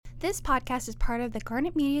This podcast is part of the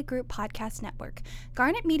Garnet Media Group podcast network.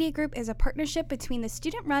 Garnet Media Group is a partnership between the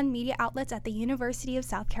student-run media outlets at the University of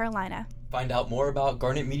South Carolina. Find out more about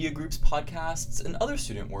Garnet Media Group's podcasts and other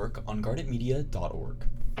student work on garnetmedia.org.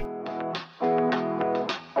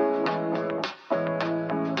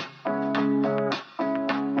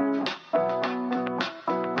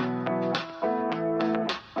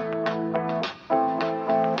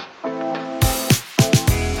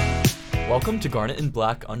 Welcome to Garnet and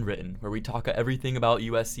Black Unwritten, where we talk everything about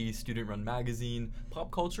USC's student-run magazine, pop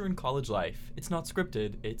culture, and college life. It's not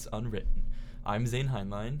scripted, it's unwritten. I'm Zane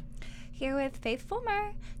Heinlein. Here with Faith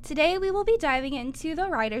Fulmer. Today we will be diving into the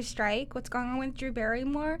writer's strike, what's going on with Drew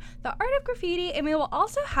Barrymore, the art of graffiti, and we will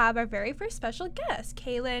also have our very first special guest,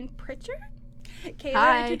 Kaylen Pritchard. Kaylen,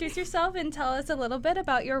 Hi. Introduce yourself and tell us a little bit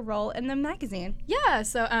about your role in the magazine. Yeah,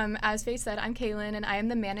 so as Faith said, I'm Kaylen, and I am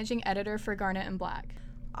the managing editor for Garnet and Black.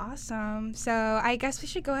 Awesome. So I guess we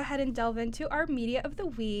should go ahead and delve into our media of the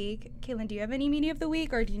week. Kaylen, do you have any media of the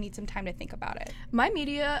week, or do you need some time to think about it? My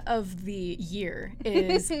media of the year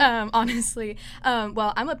is, honestly,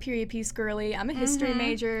 well, I'm a period piece girly. I'm a history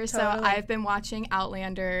major, so I've been watching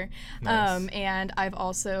Outlander, Nice. and I've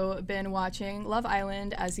also been watching Love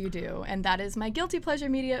Island, as you do, and that is my guilty pleasure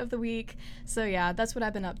media of the week. So yeah, that's what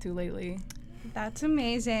I've been up to lately. That's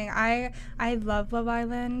amazing. I love Love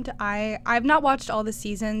Island. I've not watched all the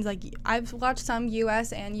seasons. Like, I've watched some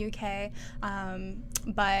US and UK,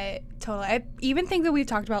 but totally. I even think that we've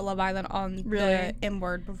talked about Love Island on the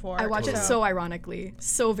M-word before. I watch it so ironically,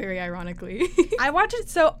 so very ironically. I watch it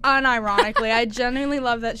so unironically. I genuinely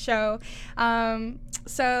love that show.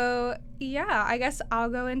 So yeah, I guess I'll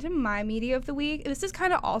go into my media of the week. This is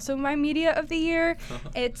kind of also my media of the year.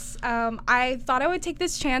 It's I thought I would take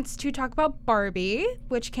this chance to talk about Barbie,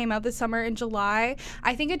 which came out this summer in July.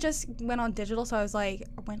 I think it just went on digital, so I was like,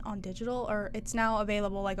 went on digital, or it's now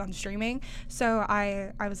available like on streaming. So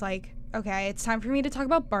I was like, okay, it's time for me to talk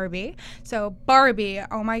about Barbie. So Barbie,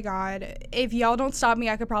 oh my god, if y'all don't stop me,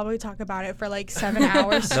 I could probably talk about it for like 7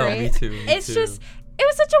 hours straight. No, me too. It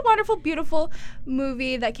was such a wonderful, beautiful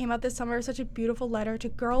movie that came out this summer. Such a beautiful letter to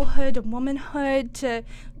girlhood, to womanhood,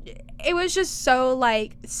 it was just so,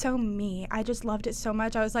 like, so me. I just loved it so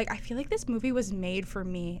much. I was like, I feel like this movie was made for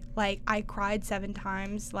me. Like, I cried 7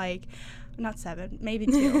 times, like, not 7, maybe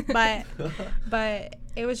 2, but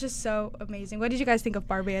it was just so amazing. What did you guys think of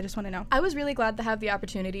Barbie? I just want to know. I was really glad to have the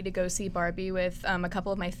opportunity to go see Barbie with a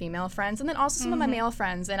couple of my female friends and then also some of my male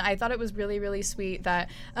friends. And I thought it was really, really sweet that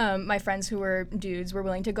my friends who were dudes were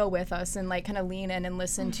willing to go with us and like kind of lean in and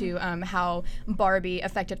listen to how Barbie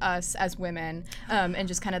affected us as women and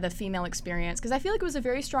just kind of the female experience. Because I feel like it was a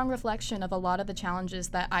very strong reflection of a lot of the challenges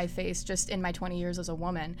that I faced just in my 20 years as a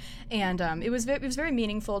woman. And it was very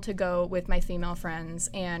meaningful to go with my female friends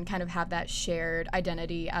and kind of have that shared identity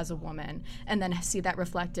as a woman and then see that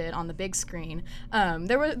reflected on the big screen.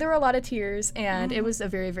 There were a lot of tears, and it was a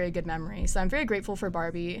very, very good memory. So I'm very grateful for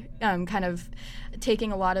Barbie kind of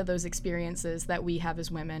taking a lot of those experiences that we have as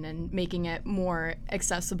women and making it more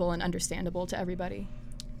accessible and understandable to everybody.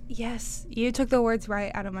 Yes, you took the words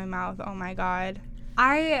right out of my mouth. Oh my god.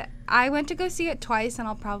 I went to go see it twice, and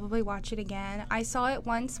I'll probably watch it again. I saw it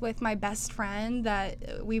once with my best friend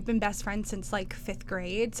that we've been best friends since like 5th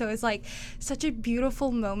grade. So it was like such a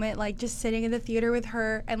beautiful moment, like just sitting in the theater with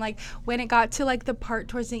her. And like when it got to like the part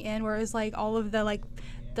towards the end where it was like all of the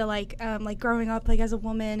growing up like as a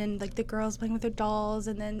woman and like the girls playing with their dolls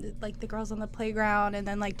and then like the girls on the playground and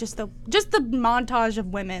then like just the montage of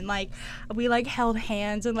women, like we like held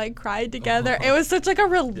hands and like cried together. It was such like a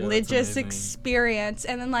religious experience.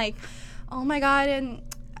 And then like, oh my god. And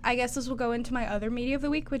I guess this will go into my other media of the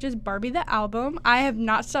week, which is Barbie the album. I have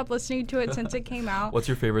not stopped listening to it since it came out. What's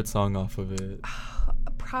your favorite song off of it?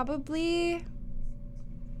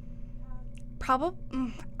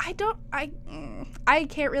 I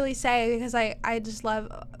can't really say because I just love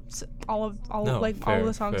all of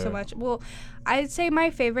the songs so much. Well, I'd say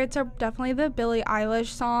my favorites are definitely the Billie Eilish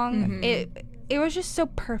song. It was just so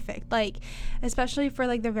perfect, like especially for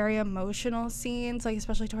like the very emotional scenes, like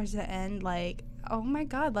especially towards the end, like oh my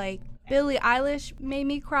god, like Billie Eilish made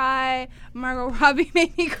me cry, Margot Robbie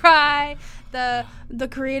made me cry, the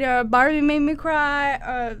creator of Barbie made me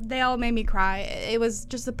cry, they all made me cry. It was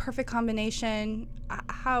just the perfect combination.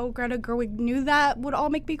 How Greta Gerwig knew that would all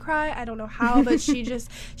make me cry, I don't know how, but she just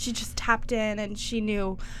tapped in and she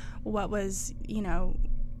knew what was,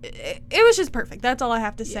 it was just perfect. That's all I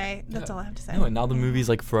have to say. All I have to say. No, and now the movie's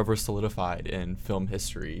like forever solidified in film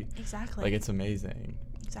history. Exactly. Like it's amazing.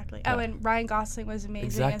 Exactly. Yeah. Oh, and Ryan Gosling was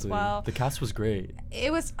amazing as well. The cast was great.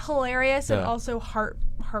 It was hilarious and Yeah. also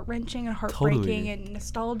heart-wrenching and heartbreaking Totally. and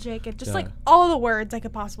nostalgic and just Yeah. like all the words I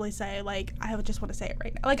could possibly say. Like, I would just want to say it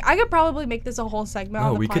right now. Like, I could probably make this a whole segment on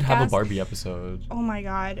No, the we podcast. could have a Barbie episode. Oh my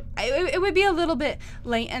god, it would be a little bit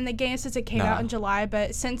late in the game since it came out in Nah. July.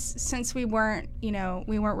 But since we weren't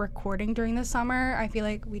recording during the summer, I feel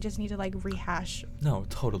like we just need to like rehash. No,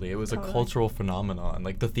 totally. It was Totally. a cultural phenomenon.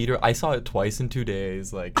 Like the theater, I saw it twice in 2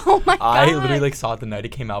 days. Like, Oh my I God. literally like saw it the night it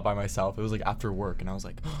came out by myself. It was like after work, and I was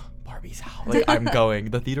like, Barbie's out. Like I'm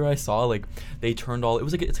going. The theater I saw, like they turned all. It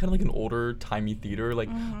was like it's kind of like an older timey theater. Like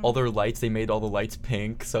all their lights, they made all the lights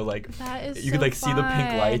pink. So like That is you could so like see the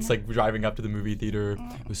pink lights fun. like driving up to the movie theater.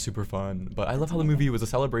 It was super fun. But I love how the movie was a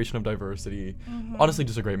celebration of diversity. Honestly,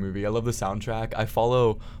 just a great movie. I love the soundtrack. I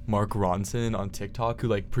follow Mark Ronson on TikTok who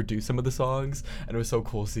like produced some of the songs, and it was so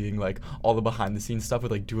cool seeing like all the behind the scenes stuff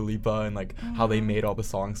with like Dua Lipa and like how they made all the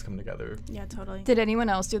songs come together. Yeah, totally. Did anyone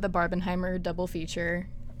else do the Barbenheimer double feature?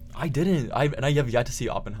 I didn't. I have yet to see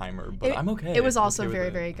Oppenheimer, but I'm okay. It was I'm also okay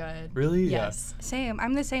with very, it. very good. Really? Yes. Same.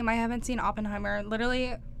 I'm the same. I haven't seen Oppenheimer.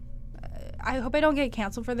 Literally, I hope I don't get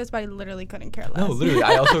canceled for this, but I literally couldn't care less. No, literally.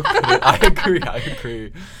 I also couldn't. I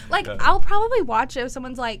agree. Like, Yeah. I'll probably watch it if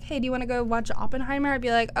someone's like, hey, do you want to go watch Oppenheimer? I'd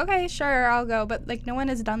be like, okay, sure, I'll go. But, like, no one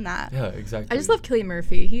has done that. Yeah, exactly. I just love Cillian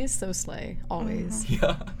Murphy. He is so slay, always.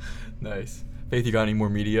 Yeah. Nice. Faith, you got any more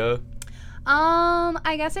media?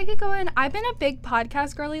 I guess I could go in. I've been a big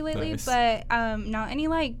podcast girly lately, Nice. but not any,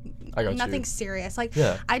 like, I got nothing you. serious. Like,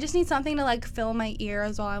 Yeah. I just need something to, like, fill my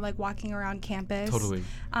ears while I'm, like, walking around campus. Totally.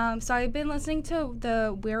 So I've been listening to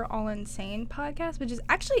the We're All Insane podcast, which is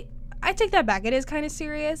actually, I take that back. It is kind of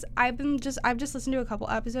serious. I've just listened to a couple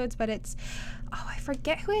episodes, but it's, I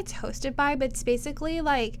forget who it's hosted by, but it's basically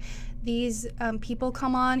like these people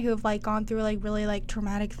come on who have like gone through like really like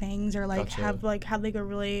traumatic things or like Gotcha. have like had like a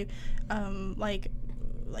really like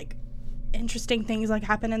interesting things like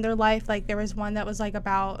happen in their life. Like there was one that was like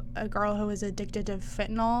about a girl who was addicted to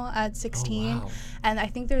fentanyl at 16. wow. And I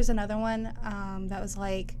think there's another one that was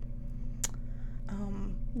like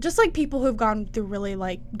just like people who've gone through really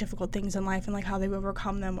like difficult things in life and like how they've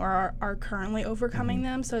overcome them or are currently overcoming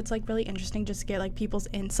them. So it's like really interesting just to get like people's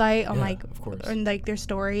insight on Yeah, like of course. and like their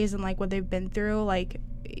stories and like what they've been through. Like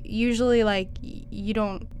usually like you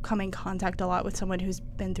don't come in contact a lot with someone who's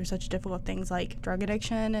been through such difficult things like drug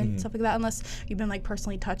addiction and stuff like that unless you've been like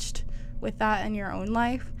personally touched with that in your own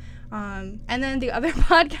life. And then the other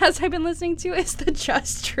podcast I've been listening to is the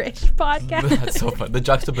Just Trish podcast. That's so fun. The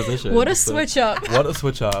juxtaposition. What a Just the- switch up. What a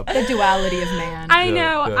switch up. The duality of man. I Yeah,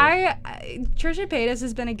 know. yeah. Trisha Paytas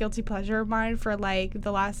has been a guilty pleasure of mine for like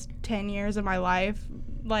the last 10 years of my life.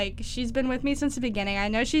 Like she's been with me since the beginning. I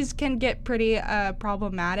know she's can get pretty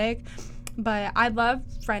problematic, but I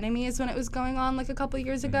loved Frenemies when it was going on like a couple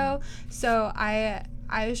years ago. So I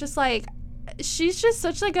was just like, she's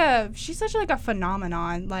such like a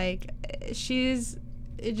phenomenon. Like she's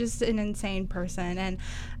just an insane person and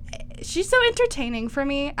she's so entertaining for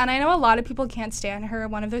me. And I know a lot of people can't stand her,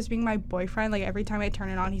 one of those being my boyfriend. Like every time I turn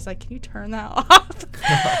it on he's like, can you turn that off?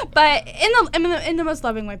 But in the most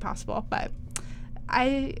loving way possible. But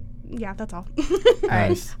that's all. All right.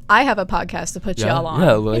 Nice. I have a podcast to put Yeah, y'all on.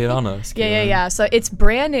 yeah, lay it on us. Kaylen. Yeah. So it's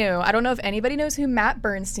brand new. I don't know if anybody knows who Matt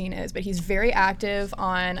Bernstein is, but he's very active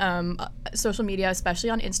on social media, especially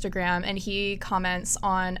on Instagram, and he comments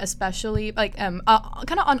on especially like kind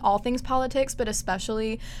of on all things politics, but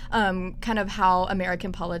especially kind of how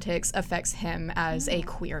American politics affects him as a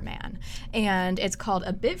queer man. And it's called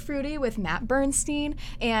A Bit Fruity with Matt Bernstein,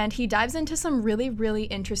 and he dives into some really, really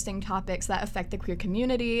interesting topics that affect the queer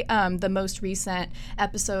community. The most recent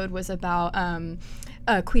episode was about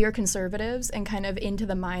queer conservatives and kind of into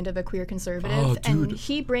the mind of a queer conservative. Oh, and dude.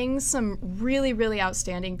 he brings some really, really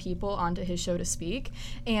outstanding people onto his show to speak.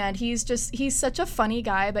 And he's such a funny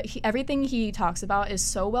guy, but everything he talks about is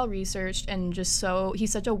so well researched and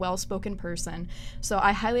he's such a well-spoken person. So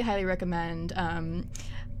I highly, highly recommend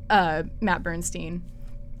Matt Bernstein.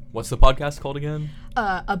 What's the podcast called again?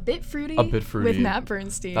 A Bit Fruity. A Bit Fruity. With Matt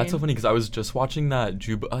Bernstein. That's so funny because I was just watching that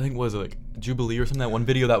I think it was like Jubilee or something. That one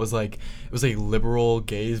video that was like it was like liberal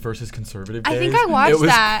gays versus conservative gays. I think I watched it was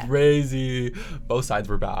that. Crazy. Both sides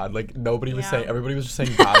were bad. Like nobody was Yeah. saying. Everybody was just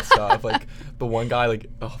saying bad stuff. Like the one guy. Like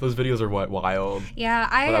those videos are wild. Yeah,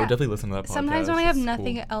 But I would definitely listen to that podcast. sometimes when I have It's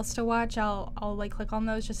nothing cool. else to watch, I'll like click on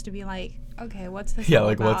those just to be like, okay, what's this Yeah, all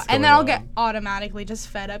like, about? what's And then going I'll get on? automatically just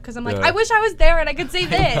fed up because I'm like, Yeah. I wish I was there and I could say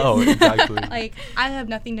this. Oh, exactly. Like I have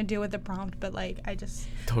nothing to do with the prompt, but like I'm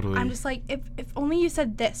just like, if only you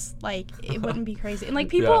said this, like it wouldn't be crazy. And like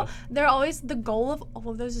people, they're always, the goal of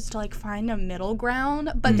all of those is to like find a middle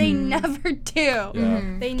ground, but they never do.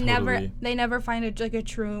 They never find a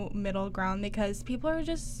true middle ground, because people are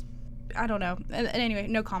just, I don't know. And anyway,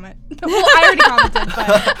 no comment. Well, I already commented,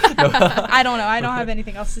 but I don't know. I don't have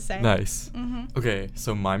anything else to say. Nice. Okay,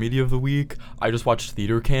 so my media of the week, I just watched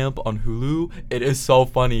Theater Camp on Hulu. It is so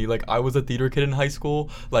funny. Like, I was a theater kid in high school.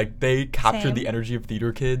 Like, they captured the energy of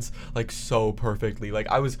theater kids, like, so perfectly. Like,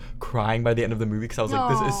 I was crying by the end of the movie because I was like,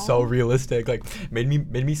 this is so realistic. Like, made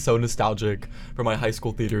me so nostalgic for my high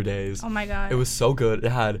school theater days. Oh my god. It was so good.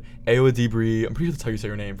 It had Aowa Dibri, I'm pretty sure that's how you say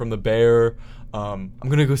her name, from The Bear. I'm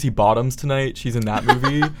gonna go see Bottoms tonight. She's in that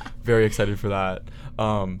movie. Very excited for that.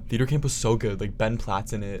 Theater Camp was so good. Like, Ben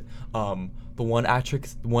Platt's in it. The one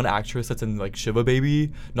actress that's in like Shiva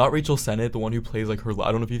Baby, not Rachel Sennett, the one who plays like her.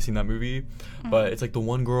 I don't know if you've seen that movie, but it's like the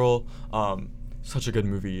one girl. Such a good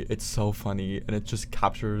movie. It's so funny, and it just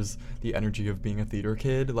captures the energy of being a theater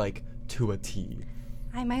kid like to a T.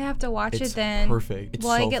 I might have to watch it then. Perfect. It's so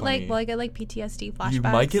funny. Will I get like PTSD flashbacks? You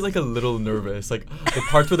might get like a little nervous. Like the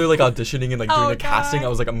parts where they're like auditioning and like doing the casting,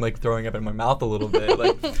 I'm like throwing up in my mouth a little bit.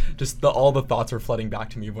 Like just all the thoughts were flooding back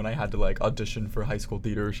to me when I had to like audition for high school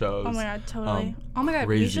theater shows. Oh my god, totally. Oh my god,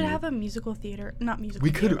 crazy. we should have a musical theater, not musical.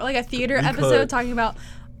 We could, like a theater episode talking about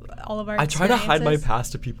all of our. I try to hide my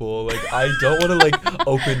past to people. Like I don't want to like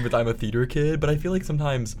open with I'm a theater kid, but I feel like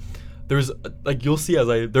sometimes there's like, you'll see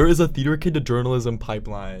there is a theater kid to journalism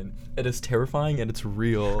pipeline. It is terrifying and it's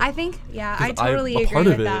real. I think, I totally agree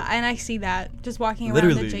with that. And I see that just walking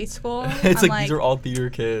around the J school. It's like these are all theater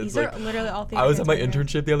kids. These are literally all theater kids. I was at my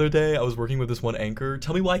internship the other day. I was working with this one anchor.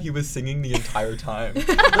 Tell me why he was singing the entire time.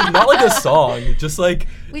 Like, not like a song, just like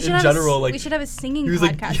in general. We should have a singing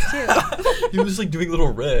podcast too. He was just like doing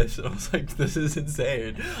little riffs, and I was like, this is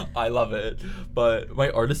insane. I love it. But my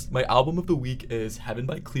album of the week is Heaven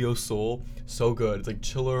by Cleo Soul. So good. It's like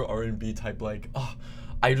chiller R&B type, like,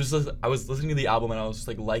 I was listening to the album and I was just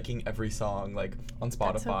like liking every song like on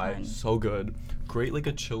Spotify. So good. Great, like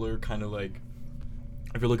a chiller kind of like,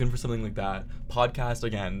 if you're looking for something like that. Podcast,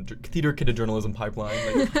 again, Theater Kid to Journalism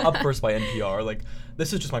Pipeline, like Up First by NPR. Like,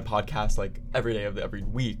 this is just my podcast like every day of every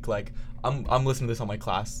week. Like, I'm listening to this on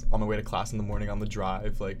my way to class in the morning on the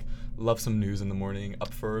drive. Like, love some news in the morning.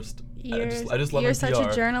 Up First. I just love You're NPR.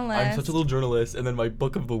 such a journalist. I'm such a little journalist. And then my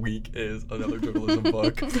book of the week is another journalism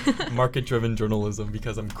book, Market-Driven Journalism,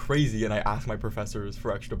 because I'm crazy and I ask my professors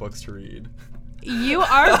for extra books to read. You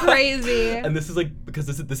are crazy. And this is like, because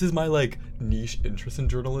this is my like niche interest in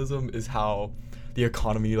journalism, is how the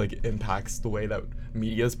economy like impacts the way that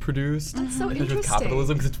media is produced. That's so interesting. With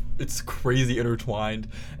capitalism, because it's crazy intertwined.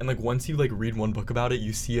 And like once you like read one book about it,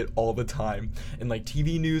 you see it all the time in like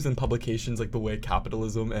TV news and publications, like the way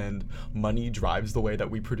capitalism and money drives the way that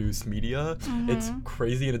we produce media. It's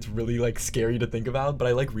crazy and it's really like scary to think about, but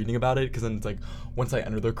I like reading about it because then it's like once I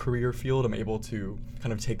enter the career field, I'm able to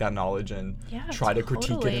kind of take that knowledge and try to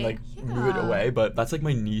critique it and like move it away. But that's like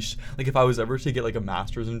my niche. Like if I was ever to get like a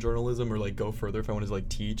master's in journalism or like go further, if I wanted to like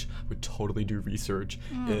teach, I would totally do research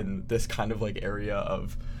in this kind of like area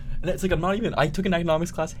of, and it's like I took an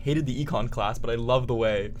economics class, hated the econ class, but I love the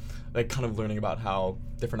way like kind of learning about how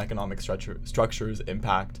different economic structures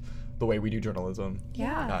impact the way we do journalism.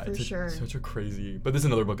 For sure. Such a crazy, but this is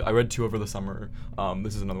another book I read 2 over the summer.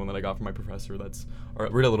 This is another one that I got from my professor I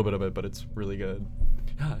read a little bit of it, but it's really good.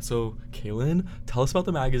 Yeah, so Kaylen, tell us about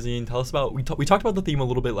the magazine. Tell us about, we talked about the theme a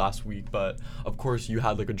little bit last week, but of course you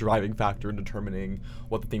had like a driving factor in determining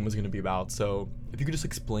what the theme was going to be about. So if you could just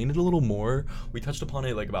explain it a little more. We touched upon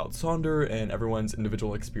it like about Sonder and everyone's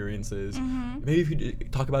individual experiences. Maybe if you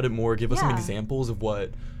could talk about it more, give us some examples of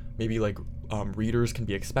what maybe like readers can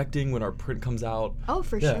be expecting when our print comes out. Oh,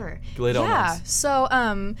 for sure. Lay it on us. So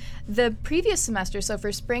the previous semester, so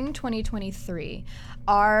for spring 2023,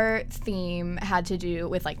 our theme had to do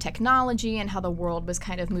with like technology and how the world was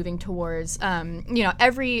kind of moving towards,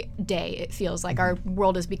 every day it feels like our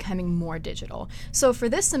world is becoming more digital. So for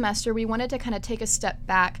this semester, we wanted to kind of take a step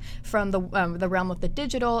back from the realm of the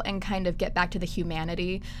digital and kind of get back to the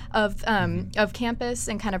humanity of campus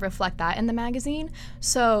and kind of reflect that in the magazine.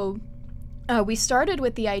 So we started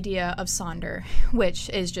with the idea of Sonder, which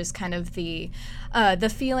is just kind of the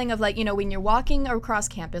feeling of like, when you're walking across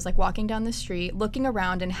campus, like walking down the street, looking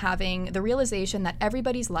around and having the realization that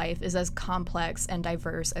everybody's life is as complex and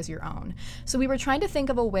diverse as your own. So we were trying to think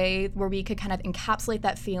of a way where we could kind of encapsulate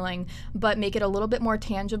that feeling, but make it a little bit more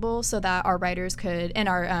tangible so that our writers could, and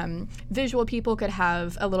our visual people could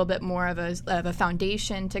have a little bit more of a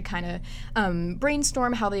foundation to kind of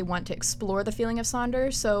brainstorm how they want to explore the feeling of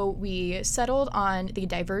Sonder. So we set settled on the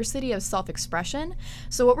diversity of self-expression.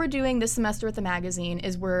 So what we're doing this semester with the magazine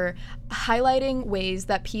is we're highlighting ways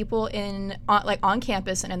that people on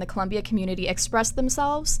campus and in the Columbia community express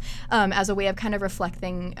themselves as a way of kind of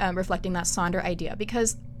reflecting that Sonder idea,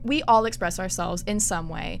 because we all express ourselves in some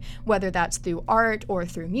way, whether that's through art or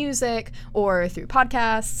through music or through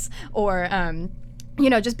podcasts or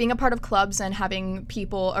just being a part of clubs and having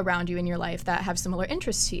people around you in your life that have similar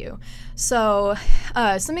interests to you. So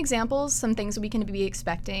some examples, some things we can be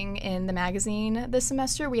expecting in the magazine this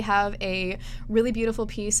semester. We have a really beautiful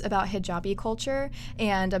piece about hijabi culture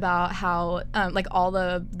and about how, all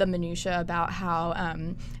the minutia about how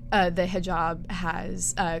the hijab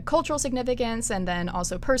has cultural significance and then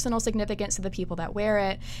also personal significance to the people that wear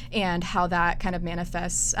it, and how that kind of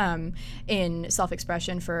manifests in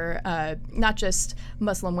self-expression for not just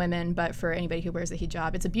Muslim women, but for anybody who wears the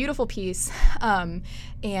hijab. It's a beautiful piece.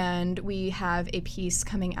 And we have a piece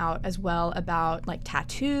coming out as well about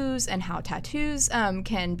tattoos and how tattoos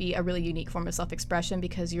can be a really unique form of self-expression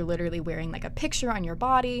because you're literally wearing a picture on your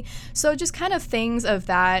body. So just kind of things of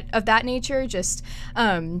that nature. Just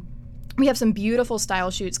we have some beautiful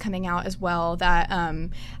style shoots coming out as well that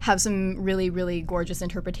have some really, really gorgeous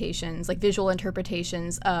interpretations, visual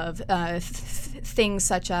interpretations of things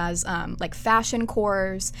such as fashion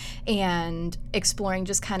cores, and exploring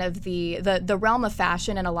just kind of the realm of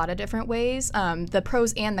fashion in a lot of different ways, the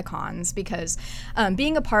pros and the cons, because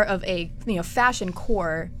being a part of a fashion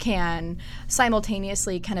core can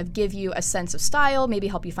simultaneously kind of give you a sense of style, maybe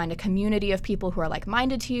help you find a community of people who are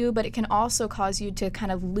like-minded to you, but it can also cause you to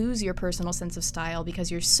kind of lose your personal sense of style because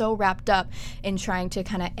you're so wrapped up in trying to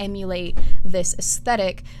kind of emulate this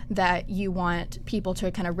aesthetic that you want people to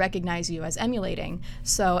kind of recognize you as emulating.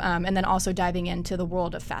 So, and then also diving into the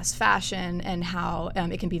world of fast fashion and how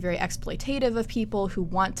it can be very exploitative of people who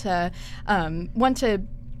want to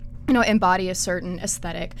embody a certain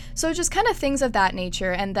aesthetic. So just kind of things of that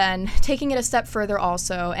nature, and then taking it a step further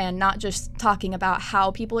also, and not just talking about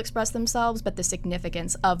how people express themselves, but the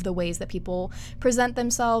significance of the ways that people present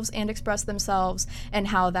themselves and express themselves, and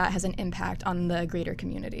how that has an impact on the greater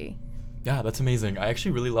community. Yeah, that's amazing. I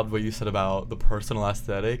actually really loved what you said about the personal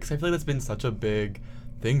aesthetics. I feel like that's been such a big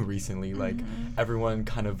thing recently, everyone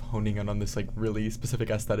kind of honing in on this really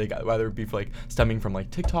specific aesthetic, whether it be for stemming from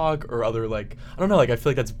TikTok or other I don't know, I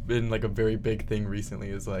feel like that's been a very big thing recently,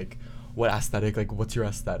 is what aesthetic, what's your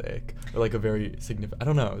aesthetic, or a very significant, I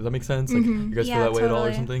don't know, does that make sense? You guys feel that way at all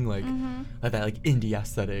or something, like that indie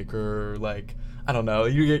aesthetic, or I don't know,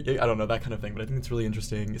 I don't know, that kind of thing. But I think it's really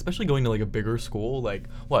interesting, especially going to a bigger school,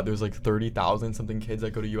 there's 30,000 something kids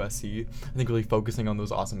that go to USC. I think really focusing on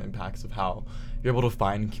those awesome impacts of how you're able to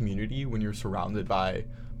find community when you're surrounded by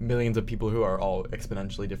millions of people who are all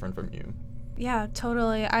exponentially different from you. Yeah,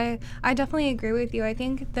 totally. I definitely agree with you. I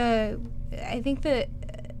think the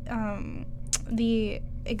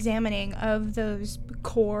examining of those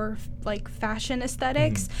core fashion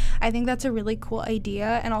aesthetics, I think that's a really cool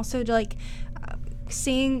idea, and also to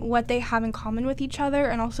seeing what they have in common with each other,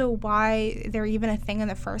 and also why they're even a thing in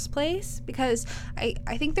the first place, because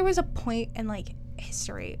I think there was a point in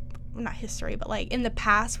not history, but in the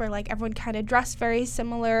past where everyone kind of dressed very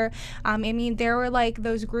similar. I mean, there were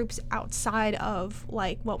those groups outside of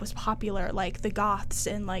what was popular, the goths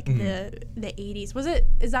in the 80s.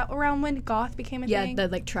 Is that around when goth became a thing? Yeah,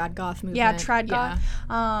 the trad goth movement. Yeah, trad goth.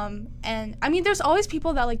 And I mean, there's always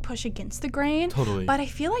people that push against the grain. Totally. But I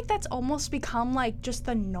feel that's almost become just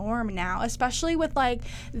the norm now, especially with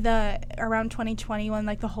the around 2020 when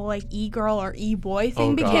the whole e-girl or e-boy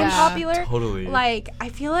thing became popular. Totally. I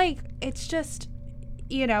feel it's just,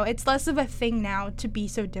 it's less of a thing now to be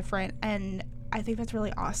so different, and I think that's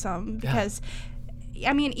really awesome because,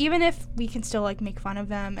 I mean, even if we can still make fun of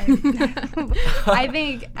them, and I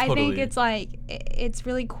think it's it's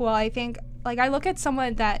really cool. I think I look at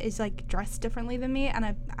someone that is dressed differently than me,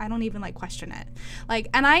 and I don't even question it.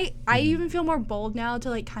 And I even feel more bold now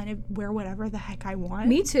to kind of wear whatever the heck I want.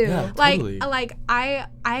 Me too. Yeah, totally.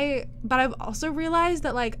 But I've also realized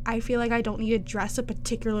that I feel I don't need to dress a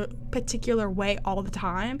particular way all the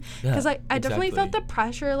time, because I definitely felt the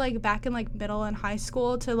pressure back in middle and high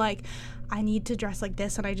school to I need to dress like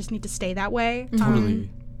this and I just need to stay that way. Totally.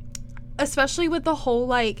 Especially with the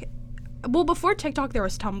whole well, before TikTok, there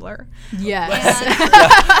was Tumblr. Yes.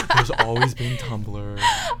 There's always been Tumblr.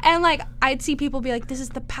 And, I'd see people be this is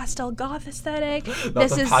the pastel goth aesthetic.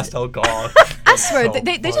 This is pastel goth. I swear,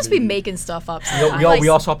 they just be making stuff up. We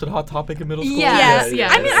all shopped at Hot Topic in middle school. Yes.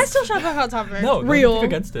 I mean, I still shop at Hot Topic. No, real. nothing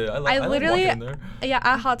against it. I literally, like walking in there. Yeah,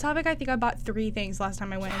 at Hot Topic, I think I bought 3 things last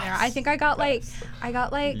time I went in there. I think I got these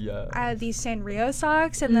Sanrio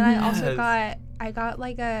socks, and then I also got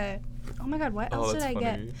Oh my God, what Oh, else did that's I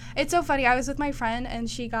get? funny. It's so funny. I was with my friend and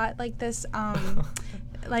she got like this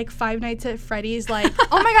like Five Nights at Freddy's like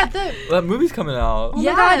oh my God, That movie's coming out. oh my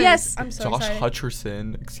God, Yes. yes. I'm so Josh excited.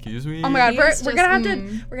 Hutcherson, excuse me. Oh my God, He's we're gonna just,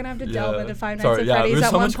 have to Yeah. delve into Five Nights Sorry, at yeah, Freddy's there's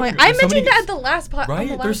at so one much point. going- I there's so mentioned many- that at the last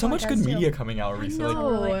Right? There's so much good podcast, too. media coming out I recently. know.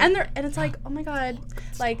 Like, And it's like, oh my God,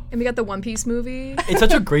 like, And we got the One Piece movie. It's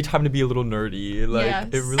such a great time to be a little nerdy. Like Yes.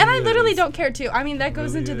 it really and I literally is. don't care too. I mean, that It goes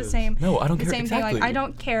really into the is. same. No, I don't the care same thing. exactly. Like, I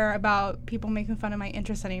don't care about people making fun of my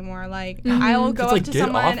interests anymore. Like, Mhm. I'll go It's up like, to get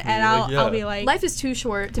someone off me. and Like, I'll yeah. be like, Life is too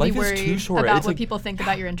short to Life be is worried too short. about It's what like- people think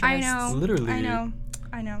about your interests. I know, Literally. I know.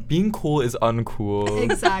 Being cool is uncool.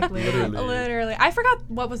 Exactly. Literally, I forgot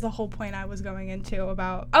what was the whole point I was going into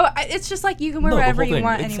about. Oh, it's just like you can wear No, the whatever whole you thing.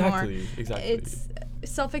 want Exactly, anymore. exactly. It's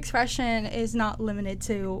self-expression is not limited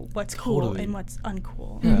to what's cool Totally. and what's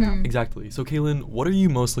uncool. Yeah, Mhm. exactly. So, Kaylen, what are you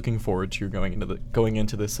most looking forward to going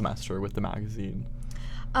into this semester with the magazine?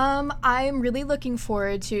 I'm really looking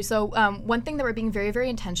forward to. So, one thing that we're being very, very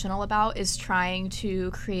intentional about is trying to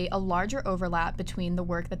create a larger overlap between the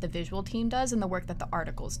work that the visual team does and the work that the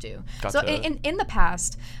articles do. So, Gotcha. in the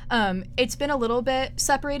past, it's been a little bit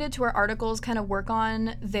separated to where articles kind of work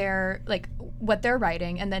on their like what they're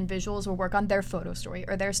writing, and then visuals will work on their photo story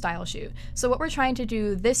or their style shoot. So, what we're trying to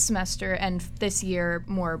do this semester and this year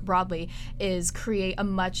more broadly is create a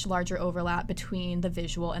much larger overlap between the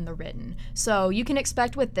visual and the written. So, you can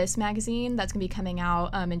expect with this magazine that's going to be coming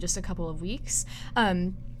out in just a couple of weeks,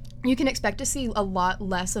 you can expect to see a lot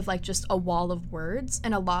less of like just a wall of words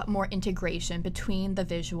and a lot more integration between the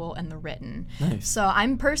visual and the written. Nice. So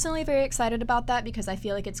I'm personally very excited about that because I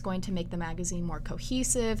feel like it's going to make the magazine more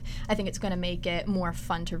cohesive. I think it's going to make it more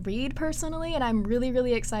fun to read personally, and I'm really,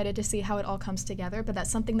 really excited to see how it all comes together. But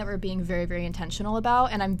that's something that we're being very, very intentional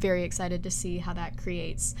about, and I'm very excited to see how that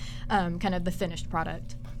creates kind of the finished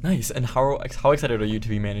product. Nice. And how excited are you to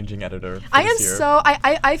be managing editor for I am this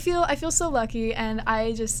year? I feel so lucky, and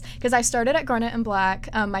I just because I started at Garnet and Black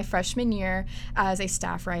my freshman year as a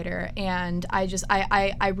staff writer, and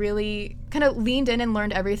I really kind of leaned in and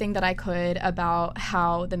learned everything that I could about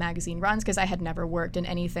how the magazine runs because I had never worked in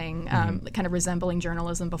anything kind of resembling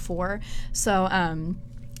journalism before. So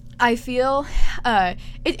I feel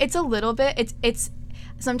it's a little bit it's.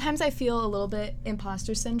 Sometimes I feel a little bit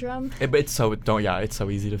imposter syndrome. But it's so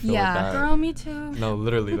easy to feel Yeah. like that. Girl, me too. No,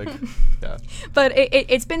 literally, like, yeah. But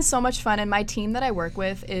it's been so much fun, and my team that I work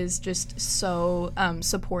with is just so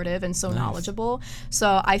supportive and so Nice. knowledgeable.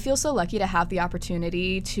 So I feel so lucky to have the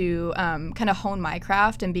opportunity to kind of hone my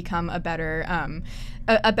craft and become a better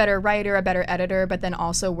writer, a better editor, but then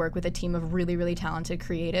also work with a team of really, really talented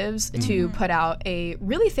creatives to put out a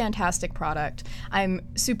really fantastic product. I'm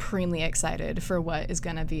supremely excited for what is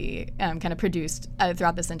going to be kind of produced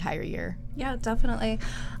throughout this entire year. Yeah, definitely.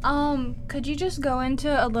 Could you just go into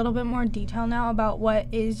a little bit more detail now about what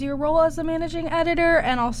is your role as a managing editor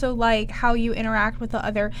and also like how you interact with the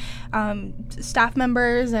other staff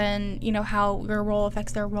members and, you know, how your role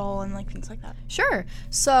affects their role and like things like that? Sure.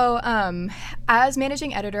 So, as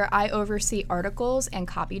managing editor, I oversee articles and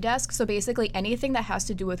copy desk. So basically, anything that has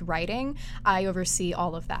to do with writing, I oversee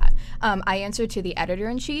all of that. I answer to the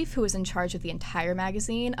editor-in-chief, who is in charge of the entire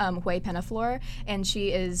magazine, Hui Penaflor, and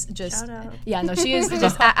she is just Shout out. yeah, no, she is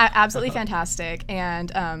just absolutely fantastic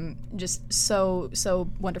and just so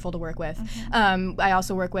wonderful to work with. I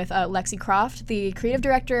also work with Lexi Croft, the creative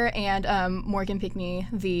director, and Morgan Pickney,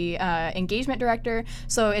 the engagement director.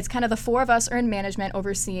 So it's kind of the four of us are in management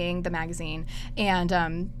overseeing the magazine.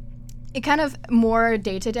 And it kind of more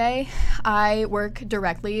day to day, I work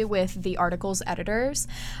directly with the articles editors.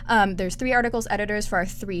 There's 3 articles editors for our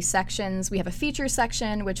 3 sections. We have a feature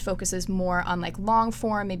section, which focuses more on like long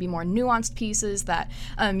form, maybe more nuanced pieces that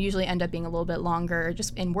usually end up being a little bit longer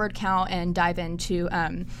just in word count and dive into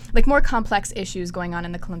like more complex issues going on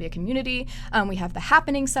in the Columbia community. We have the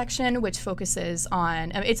happening section, which focuses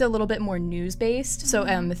on, it's a little bit more news based. So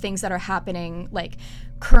the things that are happening like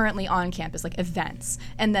currently on campus, like events.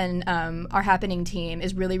 And then our happening team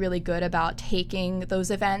is really, really good about taking those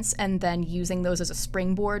events and then using those as a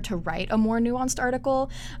springboard to write a more nuanced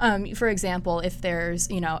article. For example, if there's,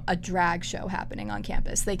 you know, a drag show happening on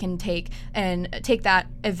campus, they can take that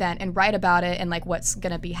event and write about it and like what's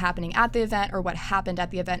going to be happening at the event or what happened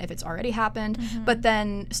at the event if it's already happened, but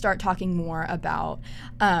then start talking more about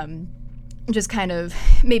just kind of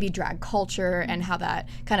maybe drag culture and how that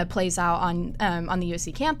kind of plays out on the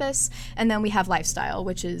USC campus. And then we have lifestyle,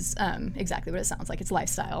 which is exactly what it sounds like. It's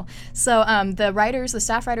lifestyle. So the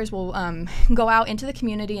staff writers will go out into the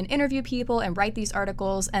community and interview people and write these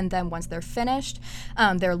articles. And then once they're finished,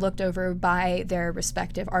 they're looked over by their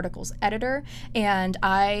respective articles editor. And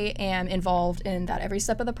I am involved in that every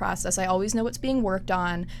step of the process. I always know what's being worked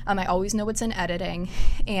on. I always know what's in editing.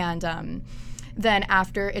 And then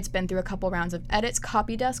after it's been through a couple rounds of edits,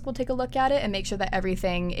 copy desk will take a look at it and make sure that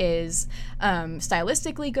everything is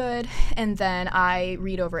stylistically good. And then I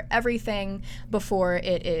read over everything before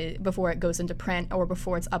it goes into print or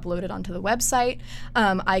before it's uploaded onto the website.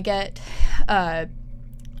 I get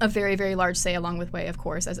a very, very large say, along with Wei, of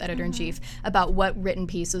course, as editor-in-chief, about what written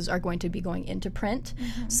pieces are going to be going into print.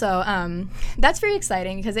 So that's very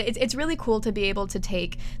exciting because it's really cool to be able to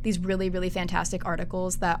take these really, really fantastic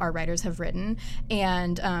articles that our writers have written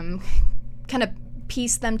and kind of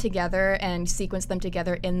piece them together and sequence them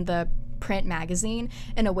together in the print magazine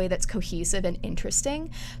in a way that's cohesive and interesting.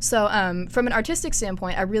 So from an artistic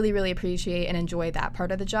standpoint, I really, really appreciate and enjoy that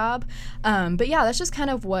part of the job. But yeah, that's just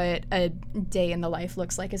kind of what a day in the life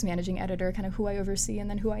looks like as managing editor, kind of who I oversee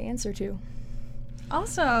and then who I answer to.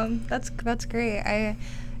 Awesome. That's great.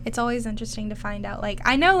 It's always interesting to find out, like,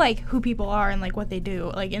 I know, like, who people are and, like, what they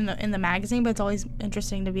do, like, in the magazine, but it's always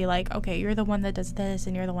interesting to be like, okay, you're the one that does this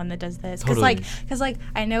and you're the one that does this. Totally. Because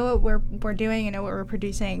I know what we're doing, I know what we're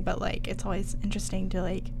producing, but, like, it's always interesting to,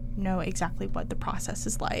 like, know exactly what the process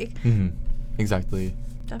is like. Exactly.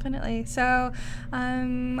 Definitely. So,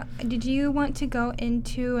 did you want to go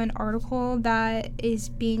into an article that is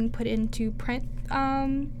being put into print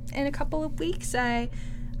in a couple of weeks?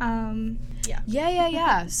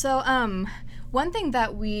 Yeah. So one thing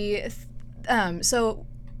that so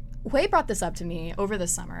Wei brought this up to me over the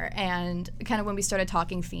summer and kind of when we started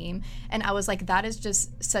talking theme, and I was like, that is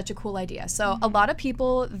just such a cool idea. So a lot of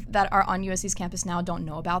people that are on USC's campus now don't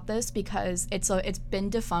know about this because it's been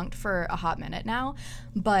defunct for a hot minute now,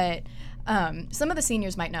 but some of the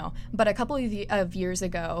seniors might know, but a couple of years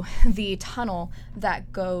ago, the tunnel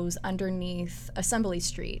that goes underneath Assembly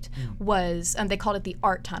Street was, they called it the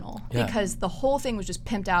art tunnel because the whole thing was just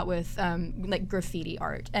pimped out with like graffiti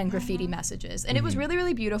art and graffiti messages. And it was really,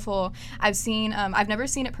 really beautiful. I've never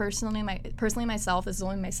seen it personally myself. This is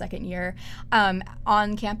only my second year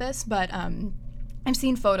on campus, but I've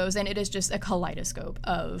seen photos and it is just a kaleidoscope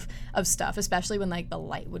of stuff, especially when like the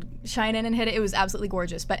light would shine in and hit it. It was absolutely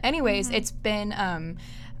gorgeous. But anyways, it's been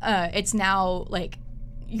it's now like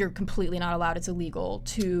you're completely not allowed. It's illegal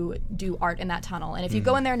to do art in that tunnel. And if you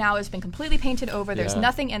go in there now, it's been completely painted over. There's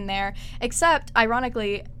nothing in there except,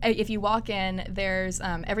 ironically, if you walk in, there's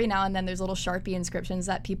every now and then there's little Sharpie inscriptions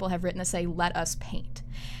that people have written to say, "Let us paint."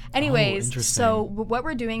 Anyways, so what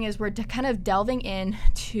we're doing is we're kind of delving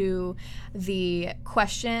into the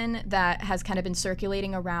question that has kind of been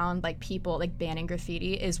circulating around like people like banning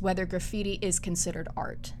graffiti is whether graffiti is considered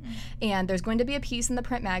art. And there's going to be a piece in the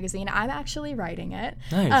print magazine. I'm actually writing it.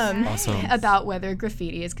 Awesome. About whether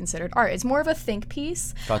graffiti is considered art. It's more of a think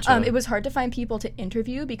piece. Gotcha. It was hard to find people to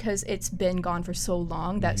interview because it's been gone for so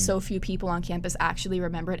long that so few people on campus actually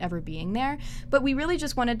remember it ever being there. But we really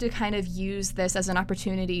just wanted to kind of use this as an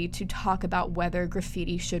opportunity to talk about whether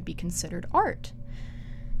graffiti should be considered art.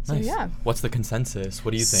 So, nice. Yeah. What's the consensus?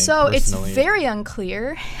 What do you think? So personally? It's very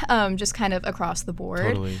unclear, just kind of across the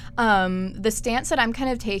board. Totally. The stance that I'm kind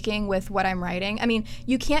of taking with what I'm writing, I mean,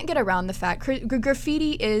 you can't get around the fact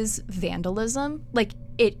graffiti is vandalism. Like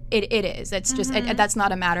it is. It's just that's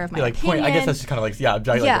not a matter of my opinion. I guess that's just kind of like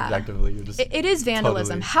objectively. You're just it is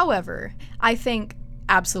vandalism. Totally. However, I think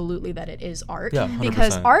absolutely that it is art. Yeah, 100%.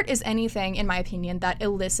 Because art is anything, in my opinion, that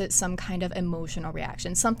elicits some kind of emotional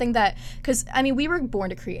reaction. Something that, because, I mean, we were born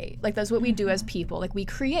to create. Like, that's what we do as people. Like, we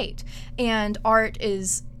create. And art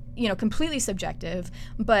is, you know, completely subjective.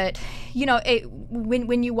 But, you know,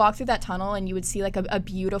 when you walk through that tunnel and you would see, like, a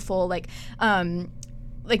beautiful, like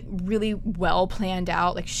really well planned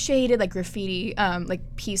out, like shaded, like graffiti, like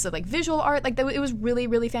piece of like visual art, like it was really,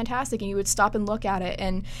 really fantastic. And you would stop and look at it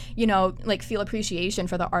and, you know, like feel appreciation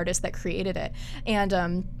for the artist that created it.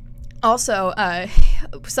 And also,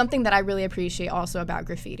 something that I really appreciate also about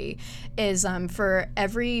graffiti is for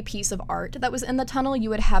every piece of art that was in the tunnel, you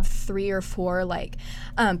would have 3 or 4 like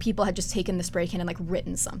people had just taken the spray can and like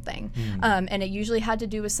written something, and it usually had to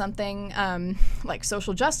do with something like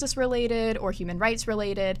social justice related or human rights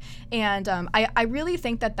related. And I really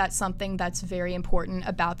think that that's something that's very important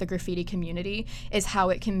about the graffiti community is how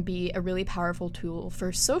it can be a really powerful tool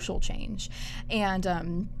for social change.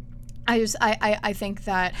 And I think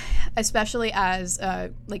that, especially as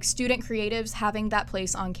like student creatives, having that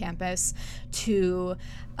place on campus to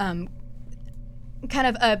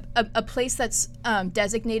kind of a place that's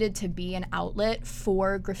designated to be an outlet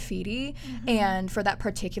for graffiti and for that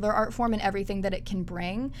particular art form and everything that it can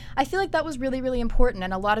bring. I feel like that was really, really important,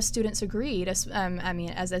 and a lot of students agreed. As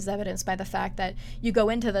evidenced by the fact that you go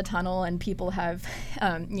into the tunnel and people have,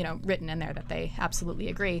 written in there that they absolutely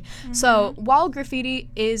agree. So while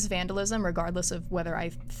graffiti is vandalism, regardless of whether I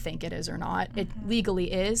think it is or not, it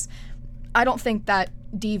legally is. I don't think that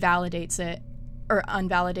devalidates it or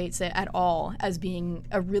unvalidates it at all as being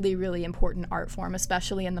a really, really important art form,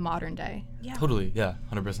 especially in the modern day. Yeah. Totally, yeah,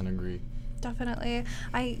 100% agree. Definitely.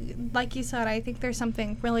 Like you said, I think there's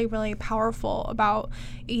something really, really powerful about,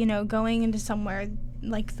 going into somewhere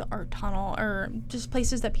like the art tunnel or just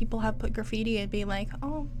places that people have put graffiti and being like,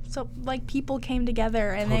 oh, so like people came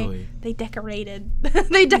together and Totally. they decorated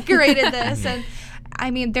they decorated this. And I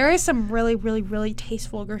mean, there is some really, really, really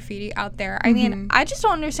tasteful graffiti out there. I mean, I just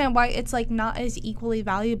don't understand why it's like not as equally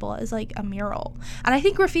valuable as like a mural. And I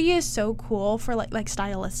think graffiti is so cool for like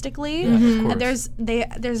stylistically. Yeah, of And course.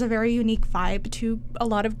 there's a very unique vibe to a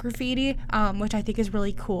lot of graffiti, which I think is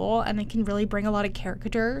really cool, and it can really bring a lot of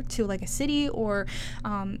character to like a city or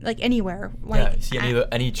like anywhere. Like See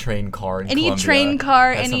any train car in any Columbia train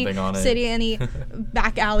car, has any something on it. city, any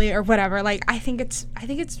back alley or whatever. Like I think it's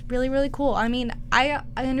really, really cool. I mean, I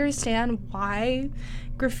understand why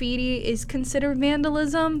graffiti is considered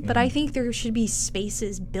vandalism, but I think there should be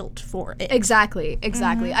spaces built for it. Exactly.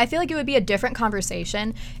 I feel like it would be a different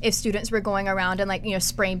conversation if students were going around and like,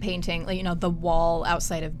 spray painting, like, the wall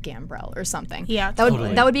outside of Gambrel or something. Yeah,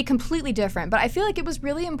 totally. That would be completely different. But I feel like it was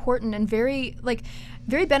really important and very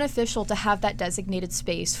beneficial to have that designated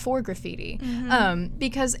space for graffiti,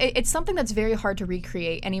 because it's something that's very hard to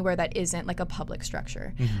recreate anywhere that isn't like a public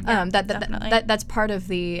structure. That's part of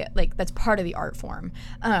the art form.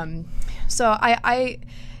 So I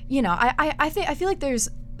feel like there's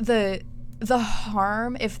the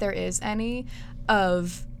harm, if there is any,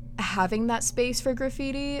 of having that space for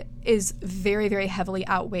graffiti is very, very heavily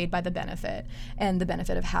outweighed by the benefit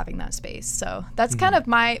of having that space. So that's kind of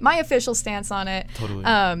my official stance on it. Totally.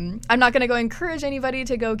 I'm not going to go encourage anybody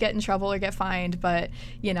to go get in trouble or get fined, but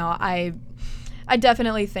I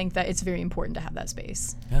definitely think that it's very important to have that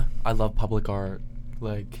space. Yeah, I love public art.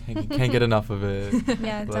 Like, can't get enough of it.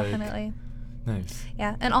 Yeah, definitely. Nice.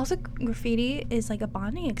 Yeah, and also graffiti is like a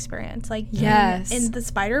bonding experience. Like Yes. in the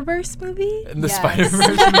Spider-Verse movie, In the Yes.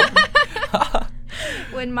 Spider-Verse.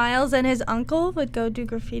 when Miles and his uncle would go do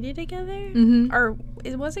graffiti together, or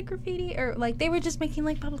was it graffiti, or like they were just making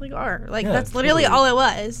like public art. Like Yeah, that's literally totally. all it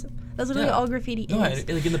was. That's literally Yeah. all graffiti No, is.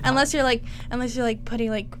 like in the unless you're like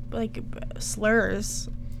putting like slurs.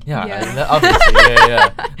 Yeah, Yeah. I mean, obviously, yeah.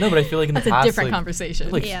 No, but I feel like in That's the a past, different like, conversation.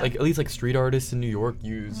 like, Yeah. like at least like street artists in New York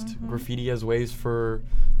used graffiti as ways for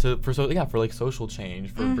like social change,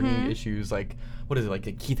 for bringing issues like, what is it,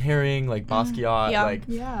 like Keith Haring, like Basquiat, Yeah. like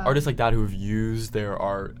Yeah. artists like that who have used their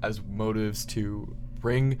art as motives to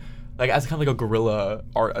bring, like, as kind of like a guerrilla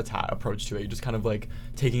art approach to it. You're just kind of like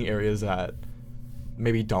taking areas that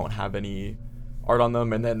maybe don't have any art on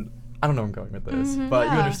them, and then I don't know where I'm going with this, but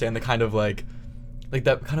you Yeah. understand the kind of like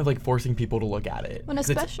that kind of like forcing people to look at it. When 'Cause